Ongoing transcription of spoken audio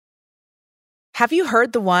Have you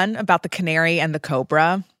heard the one about the canary and the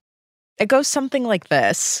cobra? It goes something like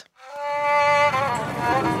this.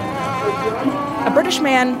 A British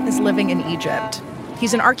man is living in Egypt.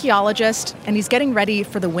 He's an archaeologist, and he's getting ready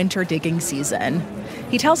for the winter digging season.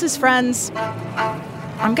 He tells his friends,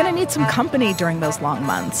 I'm going to need some company during those long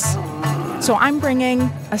months. So I'm bringing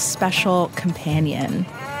a special companion.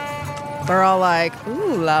 They're all like,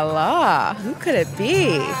 ooh la la, who could it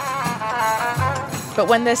be? But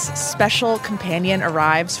when this special companion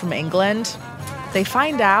arrives from England, they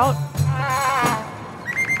find out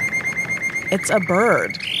it's a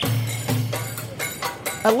bird.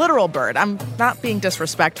 A literal bird. I'm not being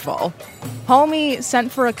disrespectful. Homie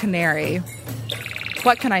sent for a canary.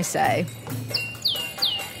 What can I say?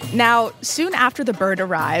 Now, soon after the bird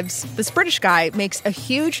arrives, this British guy makes a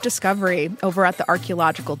huge discovery over at the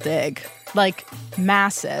archaeological dig. Like,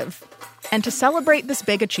 massive. And to celebrate this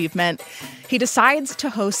big achievement, he decides to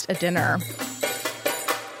host a dinner.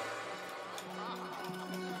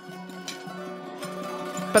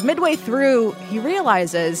 But midway through, he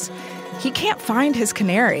realizes he can't find his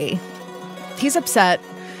canary. He's upset,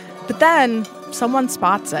 but then someone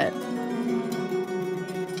spots it.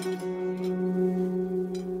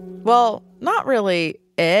 Well, not really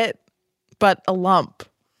it, but a lump,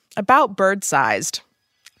 about bird-sized,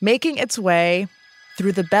 making its way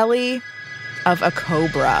through the belly of a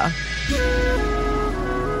cobra.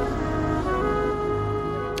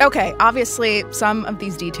 Okay, obviously, some of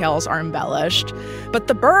these details are embellished, but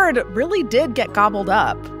the bird really did get gobbled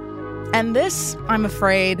up. And this, I'm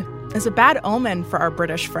afraid, is a bad omen for our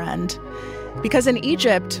British friend. Because in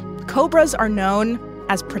Egypt, cobras are known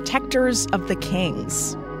as protectors of the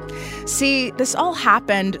kings. See, this all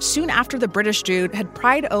happened soon after the British dude had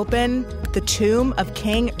pried open the tomb of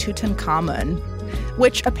King Tutankhamun,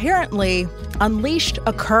 which apparently unleashed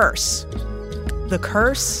a curse. The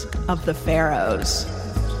curse of the pharaohs.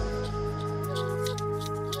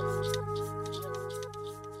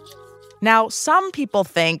 Now, some people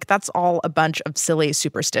think that's all a bunch of silly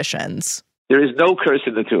superstitions. There is no curse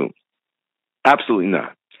in the tomb. Absolutely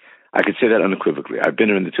not. I could say that unequivocally. I've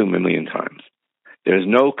been in the tomb a million times. There is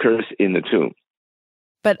no curse in the tomb.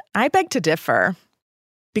 But I beg to differ,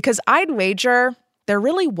 because I'd wager there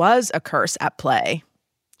really was a curse at play,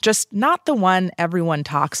 just not the one everyone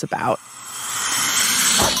talks about.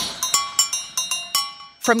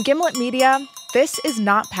 From Gimlet Media, this is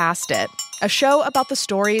Not Past It, a show about the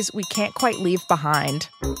stories we can't quite leave behind.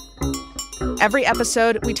 Every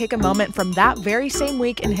episode, we take a moment from that very same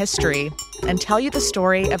week in history and tell you the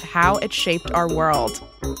story of how it shaped our world.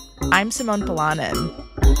 I'm Simone Polanen.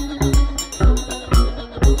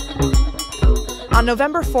 On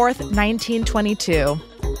November 4th, 1922,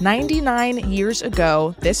 99 years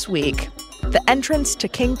ago this week, the entrance to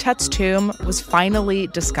King Tut's tomb was finally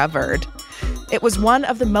discovered. It was one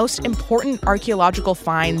of the most important archaeological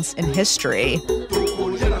finds in history.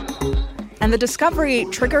 And the discovery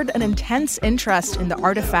triggered an intense interest in the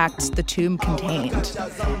artifacts the tomb contained.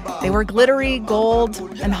 They were glittery gold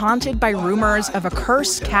and haunted by rumors of a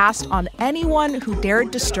curse cast on anyone who dared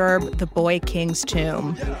disturb the boy king's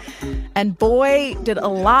tomb. And boy, did a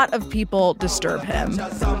lot of people disturb him.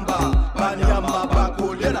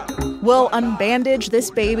 We'll unbandage this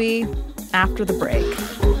baby after the break.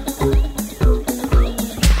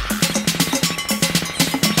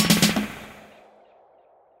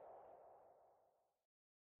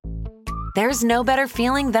 There's no better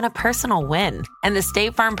feeling than a personal win, and the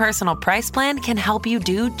State Farm Personal Price Plan can help you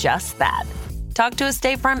do just that. Talk to a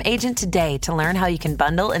State Farm agent today to learn how you can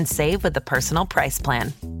bundle and save with the Personal Price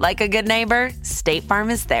Plan. Like a good neighbor, State Farm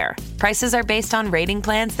is there. Prices are based on rating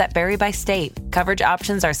plans that vary by state. Coverage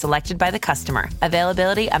options are selected by the customer.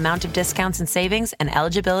 Availability, amount of discounts and savings, and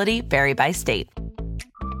eligibility vary by state.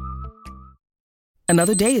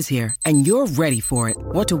 Another day is here, and you're ready for it.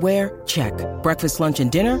 What to wear? Check. Breakfast, lunch, and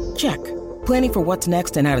dinner? Check. Planning for what's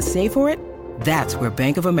next and how to save for it? That's where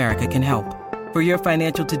Bank of America can help. For your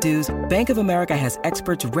financial to-dos, Bank of America has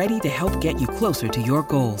experts ready to help get you closer to your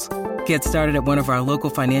goals. Get started at one of our local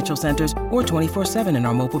financial centers or 24/7 in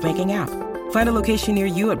our mobile banking app. Find a location near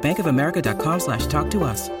you at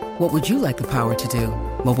bankofamerica.com/talktous. What would you like the power to do?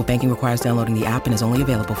 Mobile banking requires downloading the app and is only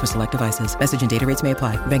available for select devices. Message and data rates may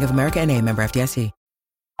apply. Bank of America N.A., member FDIC.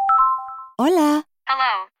 Hola.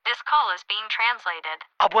 Hello, this call is being translated.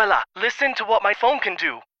 Abuela, listen to what my phone can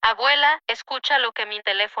do. Abuela, escucha lo que mi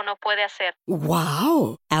teléfono puede hacer.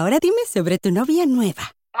 Wow. Ahora dime sobre tu novia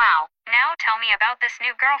nueva. Wow, now tell me about this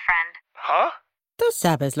new girlfriend. Huh? Tú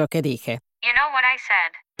sabes lo que dije. You know what I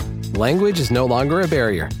said. language is no longer a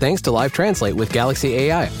barrier thanks to Live Translate with Galaxy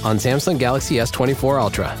AI on Samsung Galaxy S24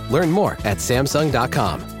 Ultra. Learn more at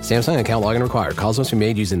Samsung.com. Samsung account login required. Calls must be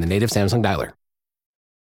made using the native Samsung dialer.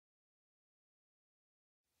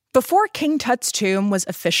 Before King Tut's tomb was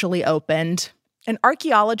officially opened, an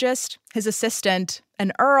archaeologist, his assistant,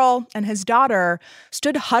 an earl, and his daughter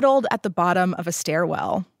stood huddled at the bottom of a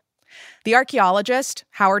stairwell. The archaeologist,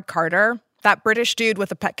 Howard Carter, that British dude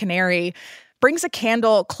with a pet canary, brings a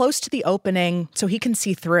candle close to the opening so he can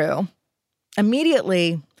see through.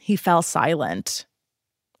 Immediately, he fell silent.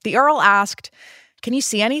 The earl asked, "Can you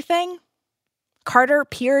see anything?" Carter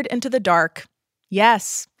peered into the dark.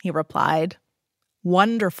 "Yes," he replied.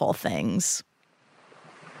 "Wonderful things."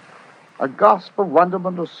 A gasp of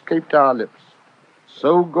wonderment escaped our lips.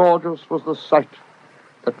 So gorgeous was the sight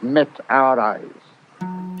that met our eyes.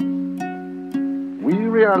 We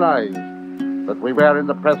realized that we were in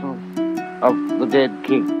the presence of the dead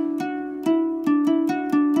king.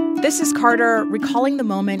 This is Carter recalling the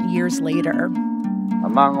moment years later.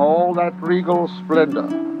 Among all that regal splendor,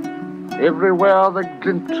 everywhere the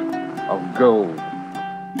glint of gold.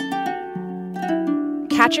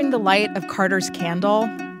 Catching the light of Carter's candle,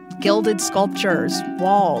 gilded sculptures,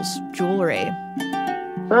 walls, jewelry.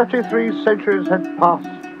 33 centuries had passed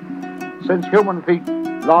since human feet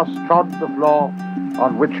last trod the floor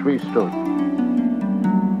on which we stood.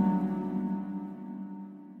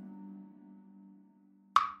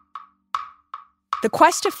 The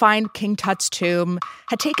quest to find King Tut's tomb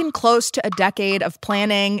had taken close to a decade of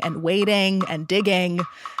planning and waiting and digging,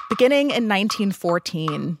 beginning in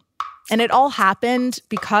 1914. And it all happened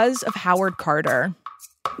because of Howard Carter.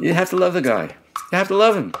 You have to love the guy. You have to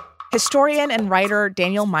love him. Historian and writer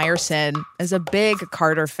Daniel Meyerson is a big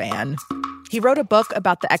Carter fan. He wrote a book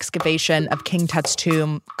about the excavation of King Tut's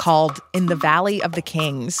tomb called In the Valley of the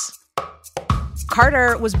Kings.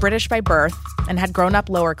 Carter was British by birth and had grown up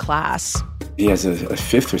lower class. He has a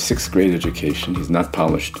 5th or 6th grade education. He's not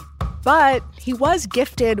polished. But he was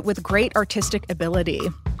gifted with great artistic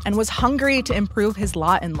ability and was hungry to improve his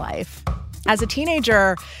lot in life. As a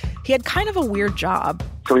teenager, he had kind of a weird job.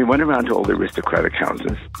 So he went around to all the aristocratic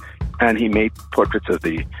houses, and he made portraits of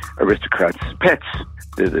the aristocrats' pets,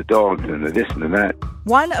 the dogs and the this and the that.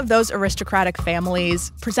 One of those aristocratic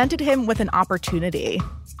families presented him with an opportunity.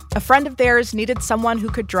 A friend of theirs needed someone who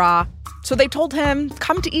could draw, so they told him,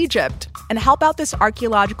 come to Egypt and help out this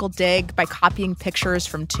archaeological dig by copying pictures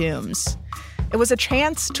from tombs. It was a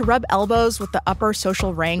chance to rub elbows with the upper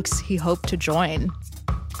social ranks he hoped to join.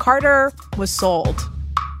 Carter was sold.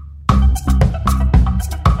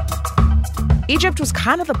 Egypt was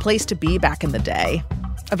kind of the place to be back in the day.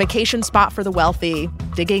 A vacation spot for the wealthy,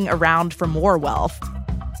 digging around for more wealth.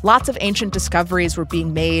 Lots of ancient discoveries were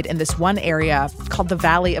being made in this one area called the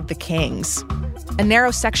Valley of the Kings, a narrow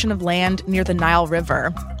section of land near the Nile River,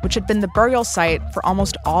 which had been the burial site for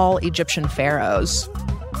almost all Egyptian pharaohs.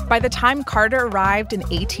 By the time Carter arrived in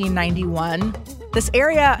 1891, this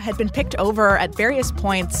area had been picked over at various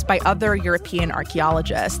points by other European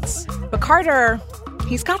archaeologists. But Carter,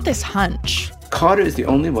 he's got this hunch. Carter is the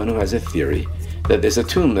only one who has a theory that there's a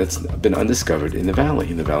tomb that's been undiscovered in the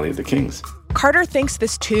Valley of the Kings. Carter thinks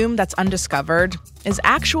this tomb that's undiscovered is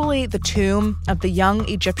actually the tomb of the young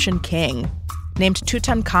Egyptian king named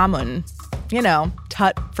Tutankhamun. You know,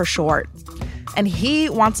 Tut for short. And he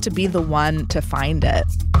wants to be the one to find it.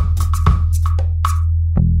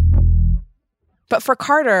 But for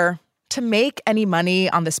Carter, to make any money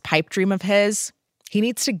on this pipe dream of his, he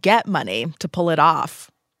needs to get money to pull it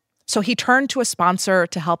off. So he turned to a sponsor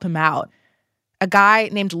to help him out, a guy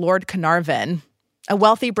named Lord Carnarvon, a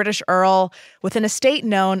wealthy British earl with an estate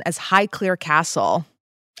known as Highclere Castle,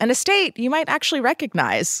 an estate you might actually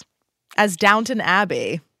recognize as Downton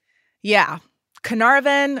Abbey. Yeah,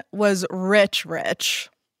 Carnarvon was rich.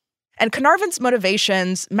 And Carnarvon's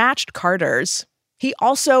motivations matched Carter's. He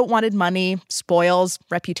also wanted money, spoils,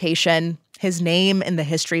 reputation, his name in the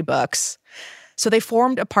history books. So they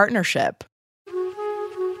formed a partnership.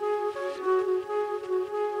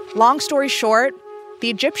 Long story short, the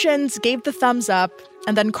Egyptians gave the thumbs up,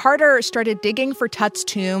 and then Carter started digging for Tut's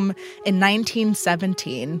tomb in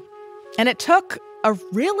 1917. And it took a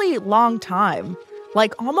really long time,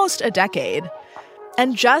 like almost a decade.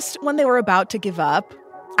 And just when they were about to give up,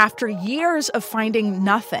 after years of finding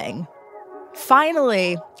nothing,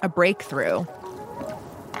 finally a breakthrough.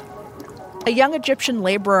 A young Egyptian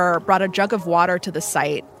laborer brought a jug of water to the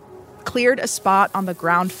site, cleared a spot on the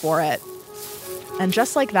ground for it. And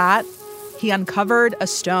just like that, he uncovered a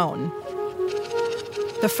stone.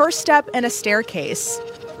 The first step in a staircase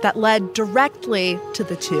that led directly to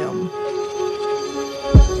the tomb.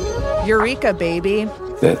 Eureka, baby.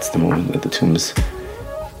 That's the moment that the tomb is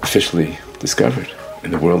officially discovered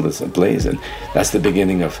and the world is ablaze. And that's the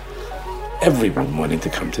beginning of everyone wanting to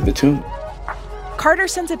come to the tomb. Carter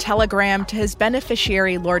sends a telegram to his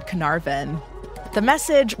beneficiary, Lord Carnarvon. The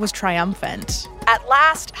message was triumphant. At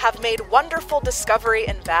last have made wonderful discovery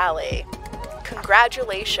in Valley.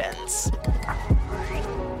 Congratulations.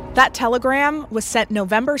 That telegram was sent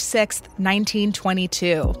November 6th,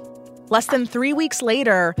 1922. Less than 3 weeks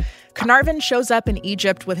later, Carnarvon shows up in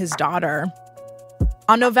Egypt with his daughter.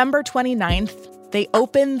 On November 29th, they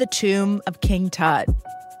open the tomb of King Tut.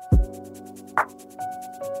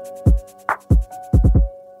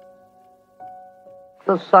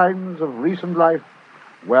 The signs of recent life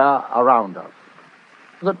were around us.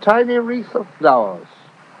 The tiny wreath of flowers,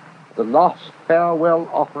 the last farewell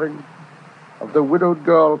offering of the widowed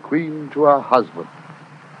girl queen to her husband.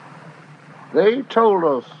 They told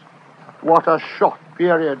us what a short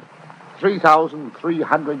period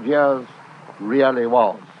 3,300 years really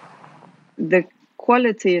was. The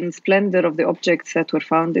quality and splendor of the objects that were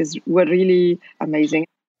found were really amazing.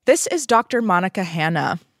 This is Dr. Monica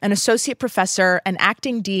Hanna, an associate professor and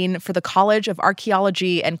acting dean for the College of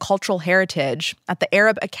Archaeology and Cultural Heritage at the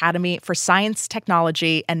Arab Academy for Science,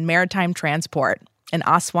 Technology, and Maritime Transport in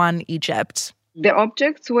Aswan, Egypt. The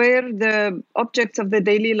objects were the objects of the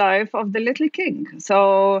daily life of the little king.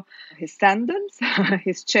 So his sandals,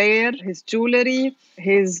 his chair, his jewelry,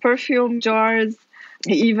 his perfume jars.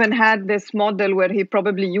 He even had this model where he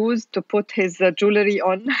probably used to put his jewelry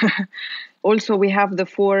on. Also, we have the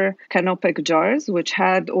 4 canopic jars, which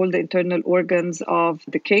had all the internal organs of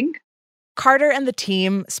the king. Carter and the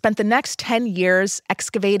team spent the next 10 years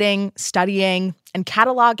excavating, studying, and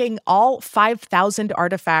cataloging all 5,000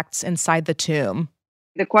 artifacts inside the tomb.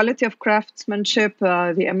 The quality of craftsmanship,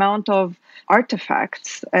 the amount of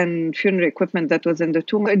artifacts and funerary equipment that was in the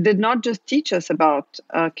tomb, it did not just teach us about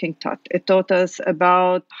King Tut. It taught us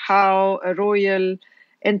about how a royal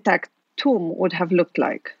intact tomb would have looked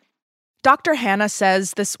like. Dr. Hanna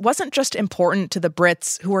says this wasn't just important to the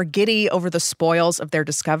Brits who were giddy over the spoils of their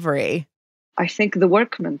discovery. I think the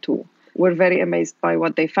workmen, too, were very amazed by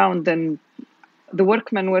what they found. And the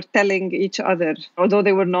workmen were telling each other, although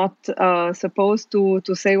they were not supposed to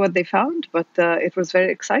say what they found, but it was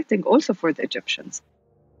very exciting also for the Egyptians.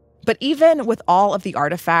 But even with all of the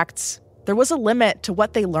artifacts, there was a limit to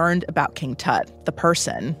what they learned about King Tut, the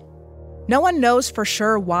person. No one knows for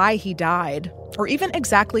sure why he died, or even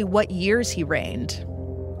exactly what years he reigned.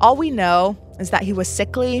 All we know is that he was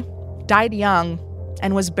sickly, died young,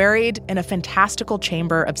 and was buried in a fantastical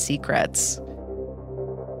chamber of secrets.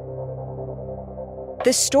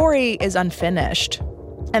 This story is unfinished,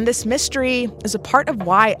 and this mystery is a part of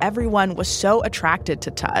why everyone was so attracted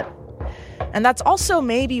to Tut. And that's also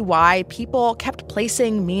maybe why people kept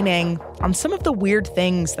placing meaning on some of the weird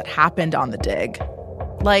things that happened on the dig.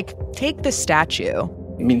 Like, take this statue.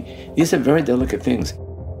 I mean, these are very delicate things.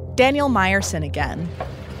 Daniel Meyerson again.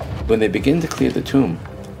 When they begin to clear the tomb,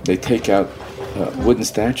 they take out a wooden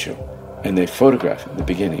statue and they photograph it in the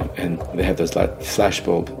beginning, and they have those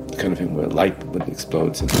flashbulb kind of thing where light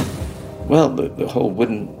explodes. And, well, the whole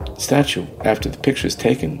wooden statue, after the picture is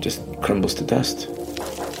taken, just crumbles to dust.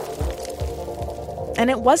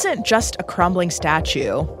 And it wasn't just a crumbling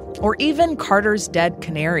statue, or even Carter's dead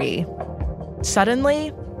canary.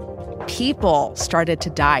 Suddenly, people started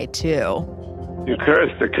to die too. The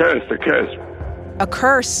curse. A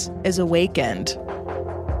curse is awakened.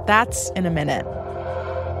 That's in a minute.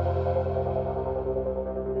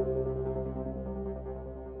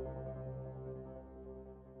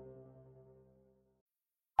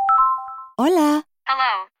 Hola.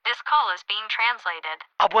 Hello, this call is being translated.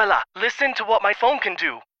 Abuela, listen to what my phone can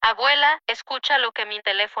do. Abuela, escucha lo que mi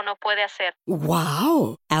teléfono puede hacer.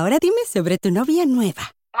 Wow. Ahora dime sobre tu novia nueva.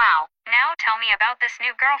 Wow, now tell me about this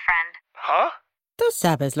new girlfriend. Huh? Tú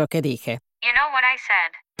sabes lo que dije. You know what I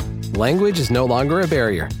said. Language is no longer a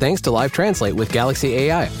barrier thanks to Live Translate with Galaxy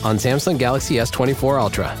AI on Samsung Galaxy S24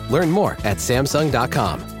 Ultra. Learn more at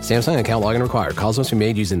Samsung.com. Samsung account login required. Calls must be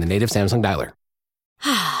made using the native Samsung dialer.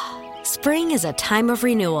 Spring is a time of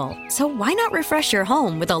renewal, so why not refresh your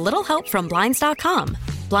home with a little help from Blinds.com?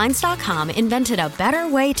 Blinds.com invented a better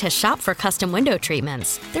way to shop for custom window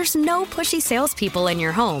treatments. There's no pushy salespeople in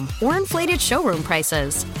your home or inflated showroom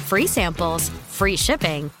prices. Free samples, free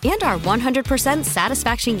shipping, and our 100%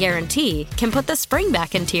 satisfaction guarantee can put the spring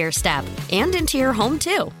back into your step and into your home,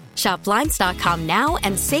 too. Shop Blinds.com now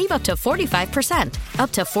and save up to 45%.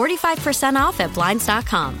 Up to 45% off at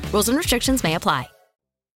Blinds.com. Rules and restrictions may apply.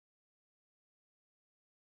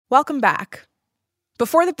 Welcome back.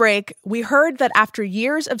 Before the break, we heard that after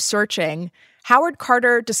years of searching, Howard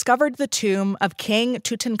Carter discovered the tomb of King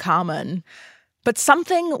Tutankhamun. But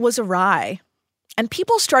something was awry, and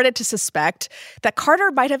people started to suspect that Carter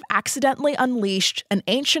might have accidentally unleashed an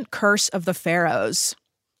ancient curse of the pharaohs.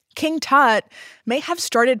 King Tut may have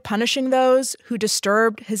started punishing those who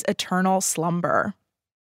disturbed his eternal slumber.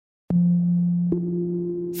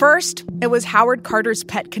 First, it was Howard Carter's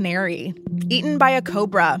pet canary, eaten by a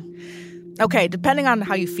cobra. Okay, depending on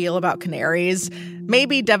how you feel about canaries, may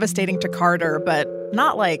be devastating to Carter, but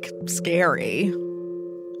not, scary.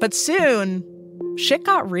 But soon, shit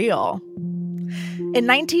got real. In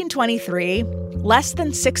 1923, less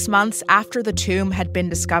than 6 months after the tomb had been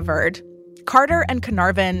discovered, Carter and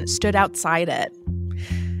Carnarvon stood outside it.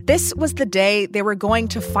 This was the day they were going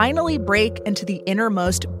to finally break into the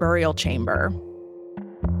innermost burial chamber.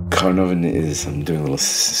 Carnarvon is doing a little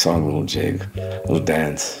song, a little jig, a little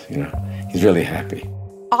dance, He's really happy.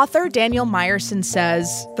 Author Daniel Meyerson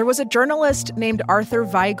says there was a journalist named Arthur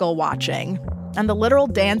Weigel watching, and the literal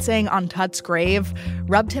dancing on Tut's grave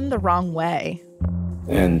rubbed him the wrong way.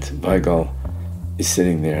 And Weigel is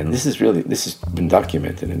sitting there, and this has been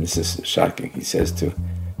documented, and this is shocking. He says to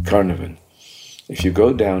Carnarvon, if you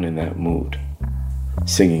go down in that mood,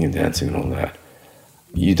 singing and dancing and all that,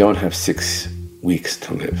 you don't have 6 weeks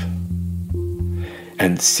to live.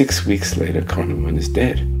 And 6 weeks later, Carnarvon is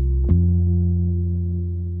dead.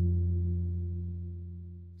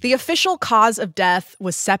 The official cause of death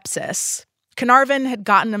was sepsis. Carnarvon had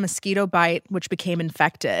gotten a mosquito bite, which became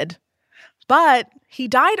infected. But he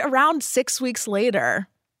died around 6 weeks later.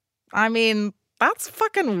 I mean, that's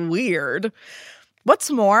fucking weird. What's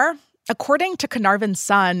more, according to Carnarvon's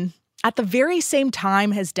son, at the very same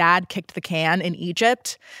time his dad kicked the can in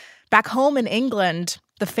Egypt, back home in England,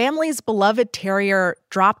 the family's beloved terrier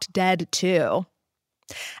dropped dead too.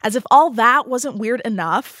 As if all that wasn't weird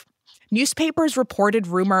enough, newspapers reported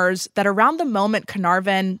rumors that around the moment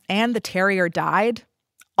Carnarvon and the terrier died,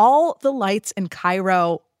 all the lights in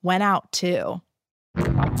Cairo went out too.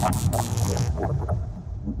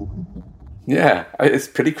 Yeah, it's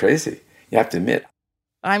pretty crazy, you have to admit.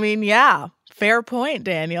 I mean, yeah, fair point,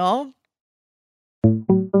 Daniel.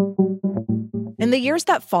 In the years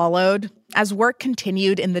that followed, as work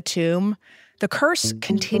continued in the tomb, the curse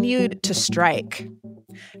continued to strike.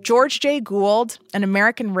 George J. Gould, an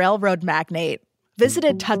American railroad magnate,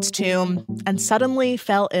 visited Tut's tomb and suddenly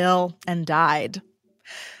fell ill and died.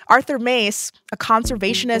 Arthur Mace, a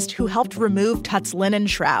conservationist who helped remove Tut's linen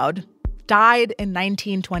shroud, died in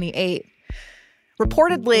 1928.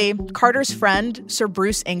 Reportedly, Carter's friend, Sir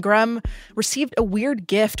Bruce Ingram, received a weird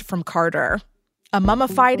gift from Carter, a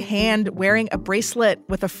mummified hand wearing a bracelet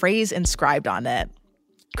with a phrase inscribed on it.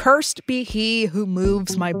 "Cursed be he who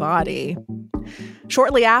moves my body."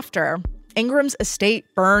 Shortly after, Ingram's estate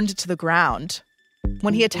burned to the ground.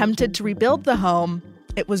 When he attempted to rebuild the home,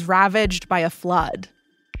 it was ravaged by a flood.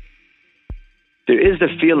 There is the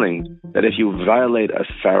feeling that if you violate a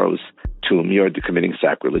pharaoh's tomb, you're committing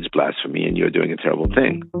sacrilege, blasphemy, and you're doing a terrible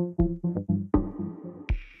thing.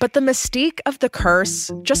 But the mystique of the curse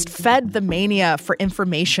just fed the mania for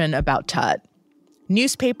information about Tut.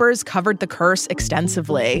 Newspapers covered the curse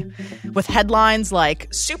extensively, with headlines like,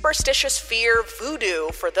 "Superstitious fear voodoo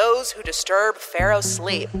for those who disturb Pharaoh's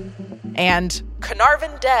sleep," and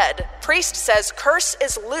 "Carnarvon dead, priest says curse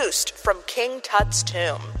is loosed from King Tut's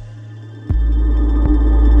tomb."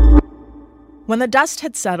 When the dust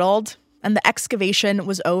had settled and the excavation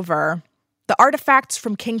was over, the artifacts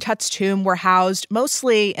from King Tut's tomb were housed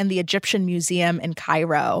mostly in the Egyptian Museum in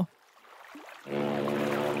Cairo.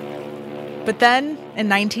 But then, in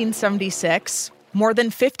 1976, more than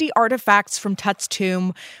 50 artifacts from Tut's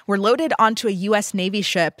tomb were loaded onto a U.S. Navy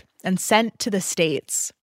ship and sent to the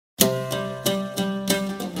States.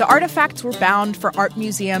 The artifacts were bound for art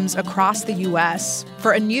museums across the U.S.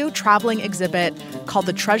 for a new traveling exhibit called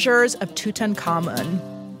The Treasures of Tutankhamun.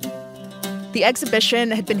 The exhibition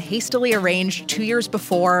had been hastily arranged 2 years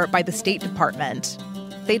before by the State Department.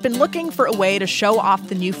 They'd been looking for a way to show off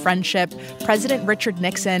the new friendship President Richard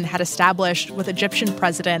Nixon had established with Egyptian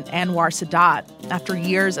President Anwar Sadat after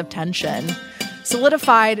years of tension,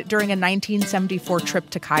 solidified during a 1974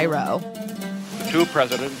 trip to Cairo. The two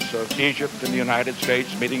presidents of Egypt and the United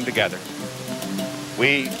States meeting together,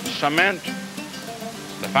 we cement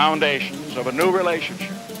the foundations of a new relationship.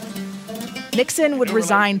 Nixon would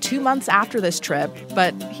resign 2 months after this trip,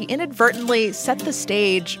 but he inadvertently set the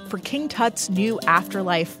stage for King Tut's new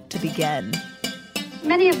afterlife to begin.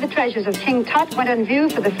 Many of the treasures of King Tut went on view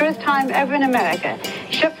for the first time ever in America,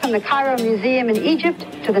 shipped from the Cairo Museum in Egypt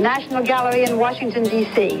to the National Gallery in Washington,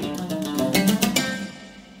 D.C.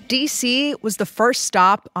 D.C. was the first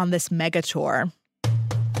stop on this mega tour.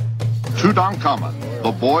 Tutankhamun,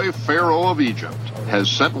 the boy pharaoh of Egypt,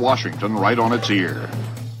 has set Washington right on its ear.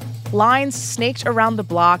 Lines snaked around the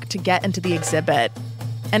block to get into the exhibit.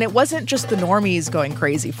 And it wasn't just the normies going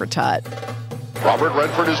crazy for Tut. Robert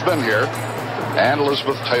Redford has been here, and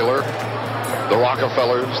Elizabeth Taylor, the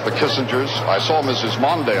Rockefellers, the Kissingers. I saw Mrs.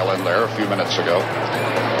 Mondale in there a few minutes ago.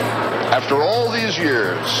 After all these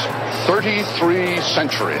years, 33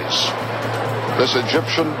 centuries, this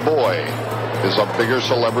Egyptian boy is a bigger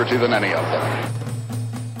celebrity than any of them.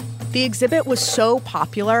 The exhibit was so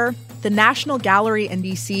popular, the National Gallery in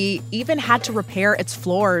D.C. even had to repair its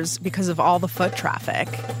floors because of all the foot traffic.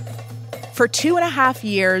 For 2.5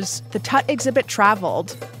 years, the Tut exhibit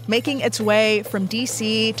traveled, making its way from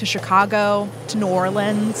D.C. to Chicago to New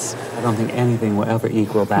Orleans. I don't think anything will ever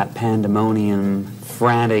equal that pandemonium,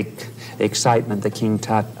 frantic excitement that King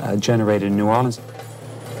Tut generated in New Orleans.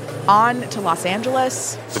 On to Los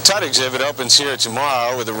Angeles. The Tut exhibit opens here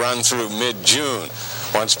tomorrow with a run through mid-June.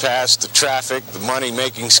 Once past the traffic, the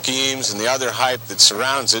money-making schemes, and the other hype that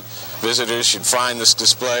surrounds it, visitors should find this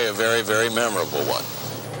display a very, very memorable one.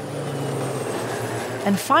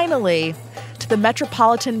 And finally, to the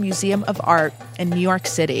Metropolitan Museum of Art in New York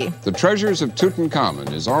City. The Treasures of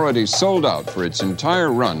Tutankhamun is already sold out for its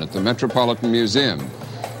entire run at the Metropolitan Museum.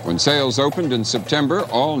 When sales opened in September,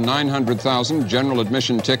 all 900,000 general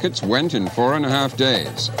admission tickets went in 4.5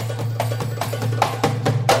 days.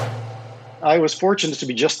 I was fortunate to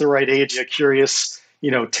be just the right age, a curious,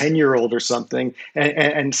 10-year-old or something,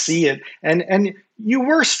 and see it. And you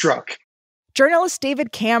were struck. Journalist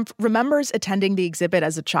David Camp remembers attending the exhibit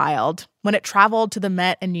as a child when it traveled to the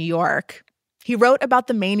Met in New York. He wrote about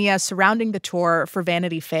the mania surrounding the tour for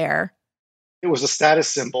Vanity Fair. It was a status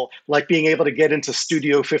symbol, like being able to get into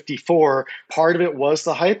Studio 54. Part of it was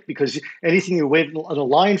the hype, because anything you wait in a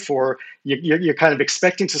line for, you're kind of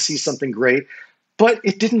expecting to see something great. But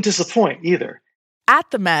it didn't disappoint either.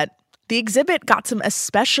 At the Met, the exhibit got some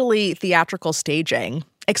especially theatrical staging,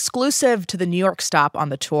 exclusive to the New York stop on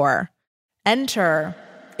the tour. Enter,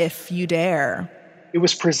 If You Dare. It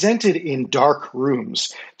was presented in dark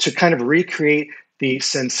rooms to kind of recreate the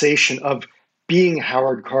sensation of being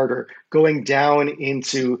Howard Carter, going down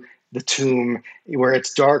into the tomb where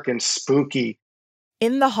it's dark and spooky.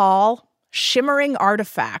 In the hall, shimmering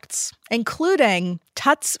artifacts, including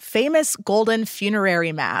Tut's famous golden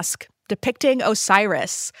funerary mask depicting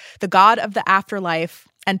Osiris, the god of the afterlife,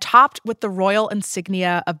 and topped with the royal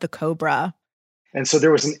insignia of the cobra. And so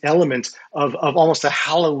there was an element of almost a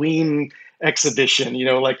Halloween exhibition,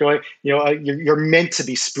 you're meant to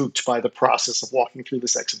be spooked by the process of walking through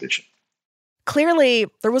this exhibition. Clearly,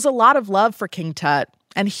 there was a lot of love for King Tut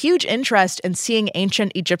and huge interest in seeing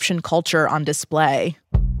ancient Egyptian culture on display.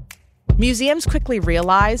 Museums quickly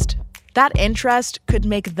realized that interest could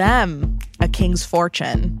make them a king's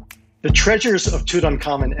fortune. The Treasures of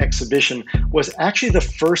Tutankhamun exhibition was actually the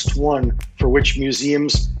first one for which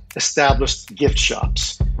museums established gift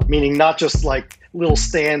shops, meaning not just like little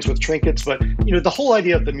stands with trinkets, but the whole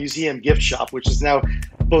idea of the museum gift shop, which is now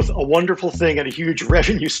both a wonderful thing and a huge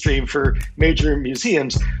revenue stream for major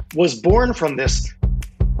museums, was born from this.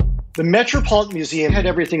 The Metropolitan Museum had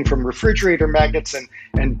everything from refrigerator magnets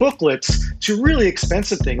and booklets to really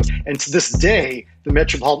expensive things. And to this day, the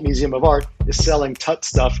Metropolitan Museum of Art is selling Tut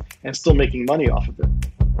stuff and still making money off of it.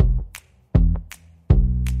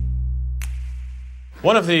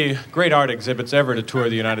 One of the great art exhibits ever to tour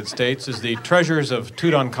the United States is the Treasures of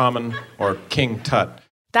Tutankhamun, or King Tut.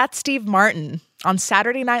 That's Steve Martin on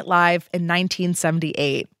Saturday Night Live in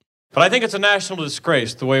 1978. But I think it's a national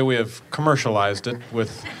disgrace the way we have commercialized it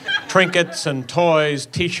with trinkets and toys,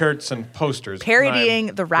 T-shirts and posters. Parodying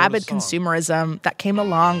the rabid consumerism that came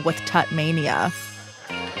along with Tut mania.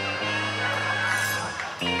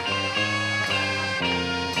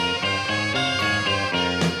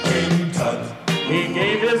 King Tut, he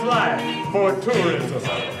gave his life for tourism.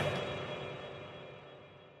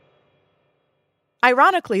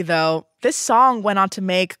 Ironically, though, this song went on to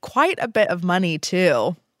make quite a bit of money,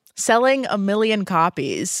 too, selling 1 million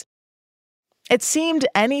copies. It seemed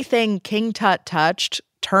anything King Tut touched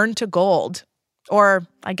turned to gold. Or,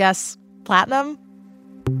 I guess, platinum?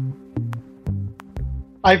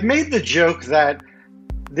 I've made the joke that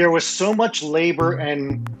there was so much labor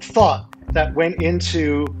and thought that went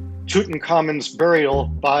into Tutankhamun's burial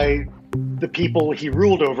by the people he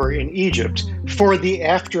ruled over in Egypt for the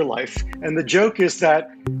afterlife. And the joke is that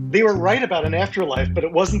they were right about an afterlife, but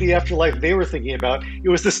it wasn't the afterlife they were thinking about. It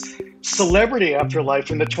was this celebrity afterlife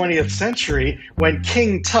in the 20th century when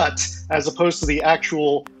King Tut, as opposed to the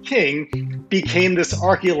actual king, became this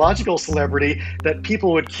archaeological celebrity that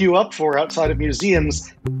people would queue up for outside of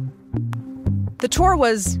museums. The tour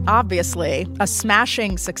was obviously a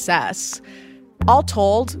smashing success. All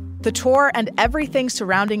told, the tour and everything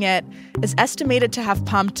surrounding it is estimated to have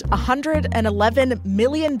pumped $111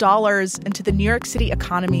 million into the New York City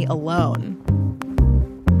economy alone.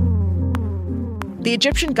 The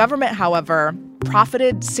Egyptian government, however,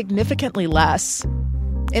 profited significantly less.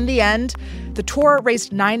 In the end, the tour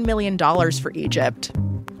raised $9 million for Egypt,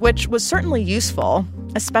 which was certainly useful,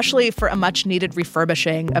 especially for a much-needed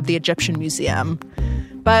refurbishing of the Egyptian Museum.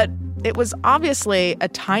 But it was obviously a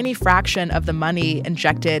tiny fraction of the money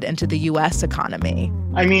injected into the U.S. economy.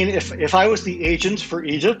 I mean, if I was the agent for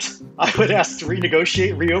Egypt, I would ask to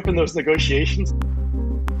reopen those negotiations.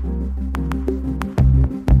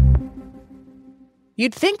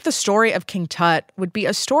 You'd think the story of King Tut would be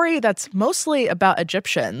a story that's mostly about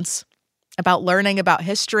Egyptians, about learning about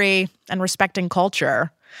history and respecting culture.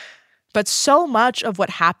 But so much of what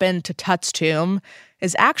happened to Tut's tomb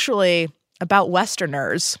is actually about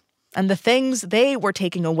Westerners and the things they were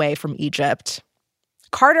taking away from Egypt.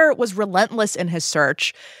 Carter was relentless in his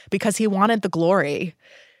search because he wanted the glory.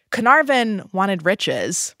 Carnarvon wanted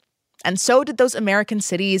riches. And so did those American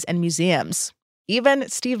cities and museums. Even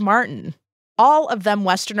Steve Martin. All of them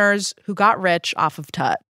Westerners who got rich off of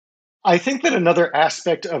Tut. I think that another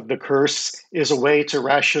aspect of the curse is a way to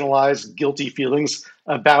rationalize guilty feelings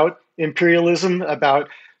about imperialism, about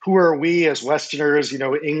who are we as Westerners,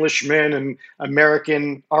 Englishmen and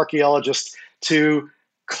American archaeologists, to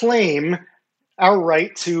claim our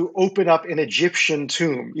right to open up an Egyptian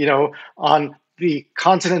tomb, on the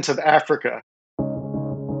continent of Africa.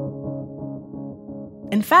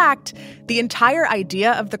 In fact, the entire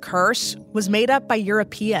idea of the curse was made up by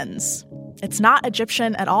Europeans. It's not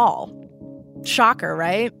Egyptian at all. Shocker,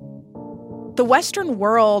 right? The Western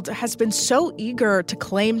world has been so eager to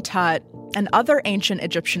claim Tut and other ancient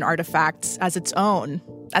Egyptian artifacts as its own,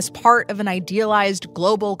 as part of an idealized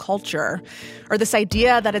global culture, or this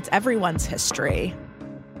idea that it's everyone's history.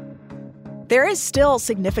 There is still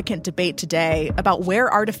significant debate today about where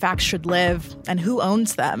artifacts should live and who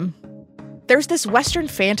owns them. There's this Western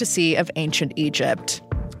fantasy of ancient Egypt,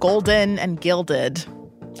 golden and gilded.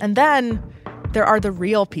 And then there are the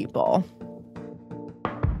real people.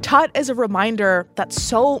 Tut is a reminder that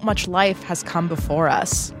so much life has come before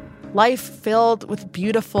us. Life filled with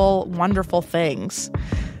beautiful, wonderful things.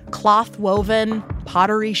 Cloth woven,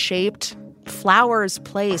 pottery shaped, flowers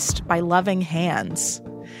placed by loving hands.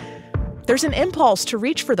 There's an impulse to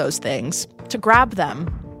reach for those things, to grab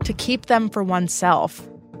them, to keep them for oneself.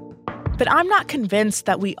 But I'm not convinced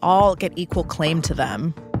that we all get equal claim to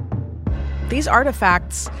them. These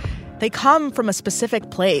artifacts, they come from a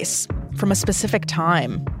specific place, from a specific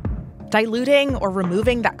time. Diluting or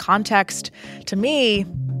removing that context, to me,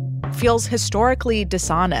 feels historically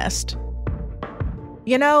dishonest.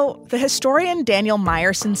 The historian Daniel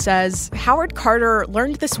Meyerson says Howard Carter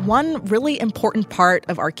learned this one really important part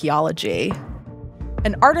of archaeology.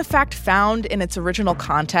 An artifact found in its original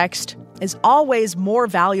context is always more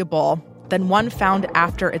valuable than one found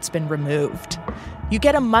after it's been removed. You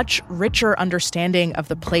get a much richer understanding of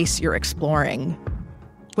the place you're exploring.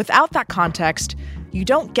 Without that context, you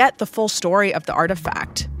don't get the full story of the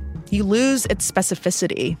artifact. You lose its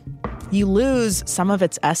specificity. You lose some of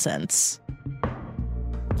its essence.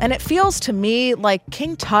 And it feels to me like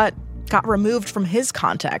King Tut got removed from his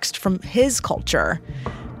context, from his culture,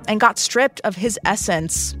 and got stripped of his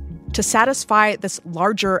essence to satisfy this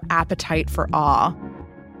larger appetite for awe.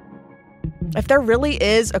 If there really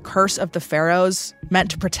is a curse of the pharaohs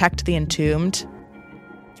meant to protect the entombed,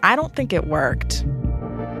 I don't think it worked.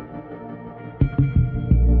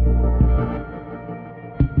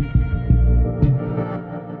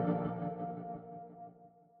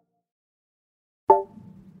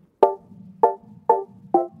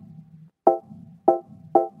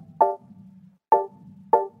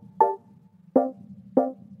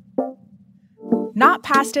 Not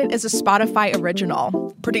Past It is a Spotify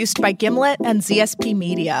original, produced by Gimlet and ZSP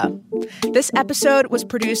Media. This episode was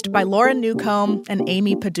produced by Laura Newcomb and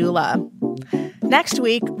Amy Padula. Next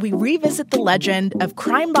week, we revisit the legend of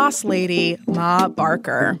crime boss lady Ma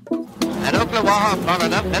Barker. At Ocklawaha,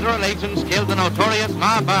 Florida, federal agents killed the notorious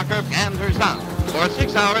Ma Barker and her son. For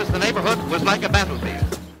 6 hours, the neighborhood was like a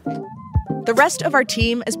battlefield. The rest of our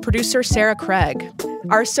team is producer Sarah Craig.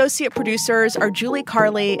 Our associate producers are Julie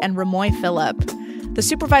Carley and Ramoy Phillip. The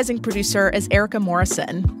supervising producer is Erica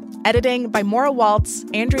Morrison. Editing by Maura Waltz,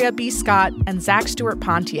 Andrea B. Scott, and Zach Stewart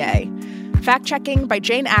Pontier. Fact-checking by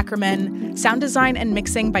Jane Ackerman. Sound design and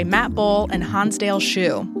mixing by Matt Bohl and Hansdale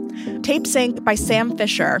Shue. Tape sync by Sam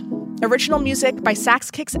Fisher. Original music by Sax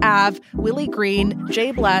Kicks Ave, Willie Green,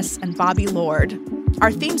 Jay Bless, and Bobby Lord.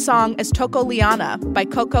 Our theme song is Toko Liana by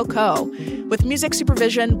Coco Co, with music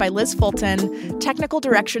supervision by Liz Fulton, technical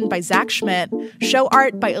direction by Zach Schmidt, show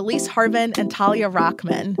art by Elise Harvin and Talia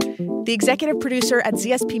Rockman. The executive producer at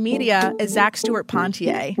ZSP Media is Zach Stewart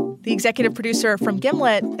Pontier. The executive producer from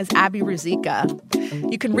Gimlet is Abby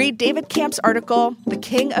Ruzicka. You can read David Camp's article, The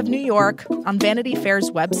King of New York, on Vanity Fair's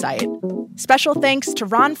website. Special thanks to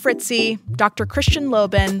Ron Fritzi, Dr. Christian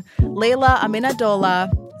Lobin, Leila Aminadola,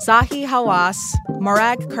 Zahi Hawass,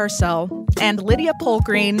 Morag Kersel, and Lydia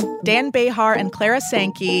Polgreen, Dan Behar and Clara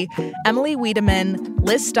Sankey, Emily Wiedemann,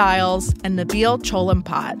 Liz Stiles, and Nabil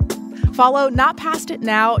Cholampot. Follow Not Past It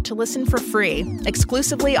Now to listen for free,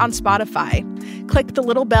 exclusively on Spotify. Click the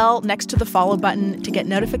little bell next to the follow button to get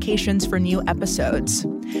notifications for new episodes.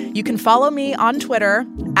 You can follow me on Twitter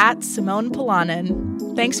at Simone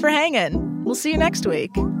Polanin. Thanks for hanging. We'll see you next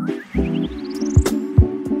week.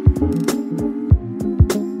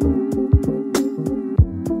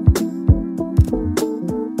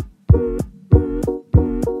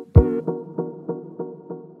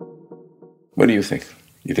 What do you think?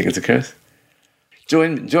 You think it's a curse?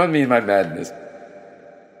 Join me in my madness.